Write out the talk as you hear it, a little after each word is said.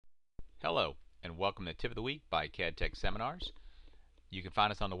Hello, and welcome to Tip of the Week by CAD Tech Seminars. You can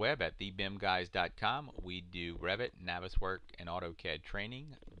find us on the web at thebimguys.com. We do Revit, Naviswork, and AutoCAD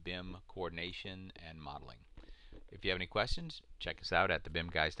training, BIM coordination, and modeling. If you have any questions, check us out at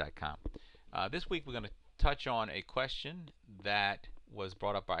thebimguys.com. This week we're going to touch on a question that was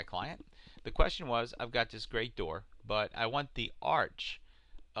brought up by a client. The question was, I've got this great door, but I want the arch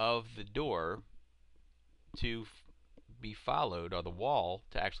of the door to be followed, or the wall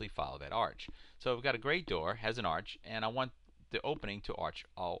to actually follow that arch. So we've got a great door, has an arch, and I want the opening to arch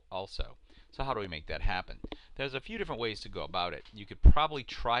also. So how do we make that happen? There's a few different ways to go about it. You could probably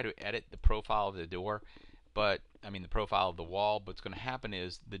try to edit the profile of the door, but the profile of the wall, but what's going to happen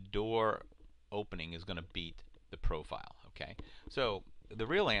is the door opening is going to beat the profile. Okay, so the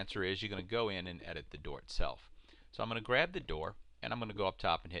real answer is you're going to go in and edit the door itself. So I'm going to grab the door and I'm going to go up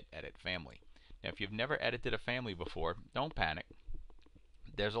top and hit Edit Family. Now, if you've never edited a family before, don't panic.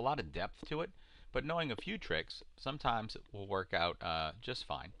 There's a lot of depth to it, but knowing a few tricks sometimes it will work out just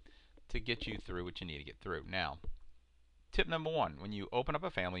fine to get you through what you need to get through. Now, tip number one, when you open up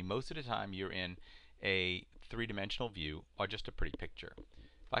a family, most of the time you're in a three-dimensional view or just a pretty picture.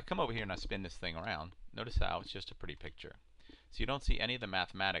 If I come over here and I spin this thing around, notice how it's just a pretty picture. So you don't see any of the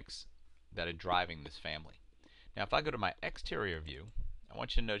mathematics that are driving this family. Now, if I go to my exterior view, I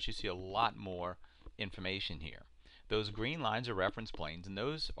want you to notice you see a lot more information here. Those green lines are reference planes, and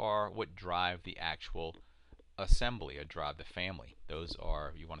those are what drive the actual assembly or drive the family. Those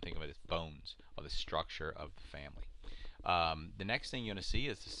are, you want to think of it as bones, or the structure of the family. The next thing you're going to see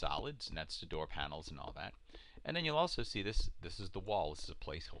is the solids, and that's the door panels and all that. And then you'll also see this is the wall. This is a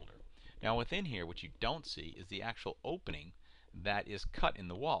placeholder. Now within here, what you don't see is the actual opening that is cut in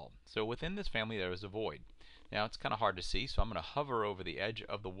the wall. So within this family there is a void. Now it's kind of hard to see, so I'm going to hover over the edge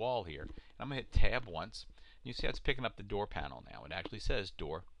of the wall here. And I'm going to hit Tab once. You see how it's picking up the door panel now. It actually says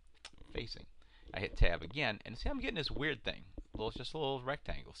door facing. I hit Tab again, and see I'm getting this weird thing. It's just a little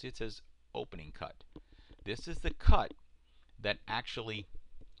rectangle. See, it says opening cut. This is the cut that actually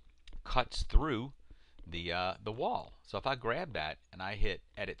cuts through the wall. So if I grab that and I hit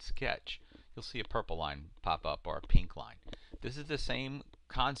Edit Sketch, you'll see a purple line pop up or a pink line. This is the same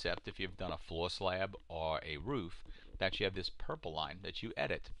concept if you've done a floor slab or a roof, that you have this purple line that you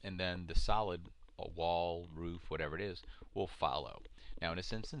edit, and then the solid wall, roof, whatever it is, will follow. Now in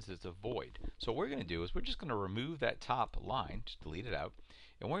this instance it's a void. So what we're going to do is we're just going to remove that top line, just delete it out,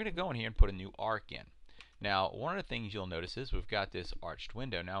 and we're going to go in here and put a new arc in. Now one of the things you'll notice is we've got this arched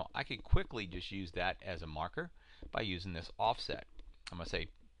window. Now I could quickly just use that as a marker by using this offset. I'm going to say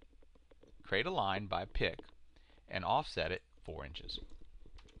create a line by pick and offset it 4 inches.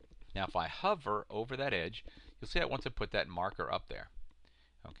 Now if I hover over that edge, you'll see it wants to put that marker up there.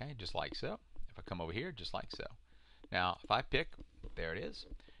 Okay, just like so. If I come over here, just like so. Now if I pick, there it is.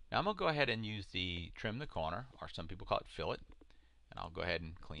 Now I'm going to go ahead and use the trim the corner, or some people call it fillet, and I'll go ahead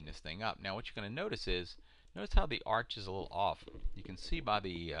and clean this thing up. Now what you're going to notice is, notice how the arch is a little off. You can see by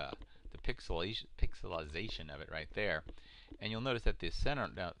the pixelization of it right there. And you'll notice that the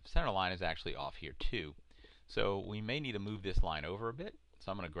center line is actually off here too. So we may need to move this line over a bit.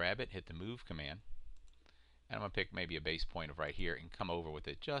 So I'm going to grab it, hit the move command, and I'm going to pick maybe a base point of right here and come over with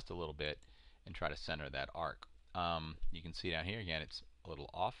it just a little bit and try to center that arc. You can see down here again it's a little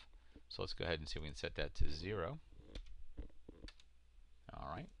off. So let's go ahead and see if we can set that to 0.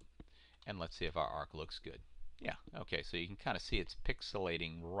 Alright, and let's see if our arc looks good. Yeah, okay, so you can kind of see it's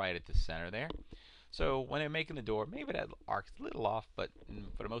pixelating right at the center there. So when they're making the door, maybe that arc's a little off, but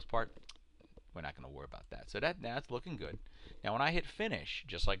for the most part, we're not going to worry about that. So that's looking good. Now when I hit finish,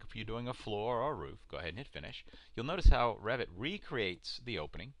 just like if you're doing a floor or a roof, go ahead and hit finish. You'll notice how Revit recreates the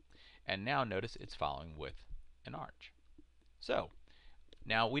opening, and now notice it's following with an arch. So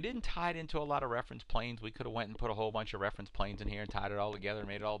now we didn't tie it into a lot of reference planes. We could have went and put a whole bunch of reference planes in here and tied it all together and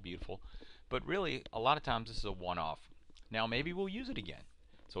made it all beautiful. But really, a lot of times this is a one-off. Now maybe we'll use it again.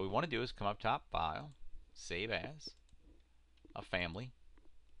 So what we want to do is come up top, File, Save As, a Family.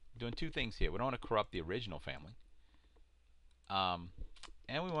 We're doing two things here. We don't want to corrupt the original family.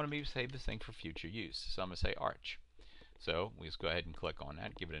 And we want to maybe save this thing for future use. So I'm going to say Arch. So we just go ahead and click on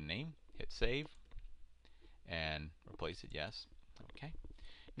that, give it a name, hit Save, and replace it, yes. Okay.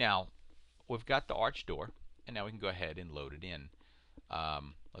 Now we've got the arch door, and now we can go ahead and load it in.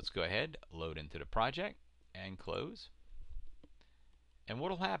 Let's go ahead, load into the project, and close. And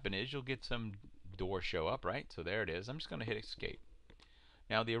what will happen is you'll get some doors show up, right? So there it is. I'm just going to hit Escape.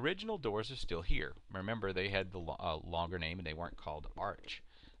 Now the original doors are still here. Remember they had the longer name and they weren't called arch.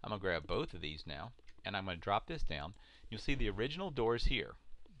 I'm going to grab both of these now, and I'm going to drop this down. You'll see the original doors here.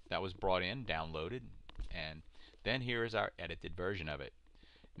 That was brought in, downloaded, and then here is our edited version of it.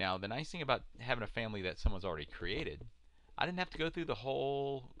 Now, the nice thing about having a family that someone's already created, I didn't have to go through the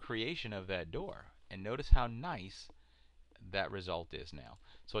whole creation of that door. And notice how nice that result is now.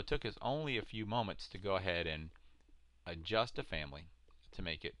 So it took us only a few moments to go ahead and adjust a family to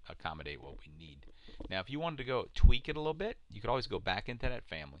make it accommodate what we need. Now, if you wanted to go tweak it a little bit, you could always go back into that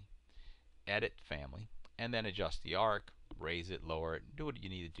family, edit family, and then adjust the arc, raise it, lower it, do what you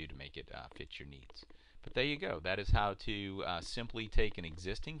need to do to make it fit your needs. But there you go. That is how to simply take an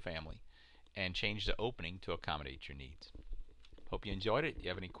existing family and change the opening to accommodate your needs. Hope you enjoyed it. If you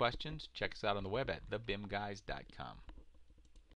have any questions, check us out on the web at thebimguys.com.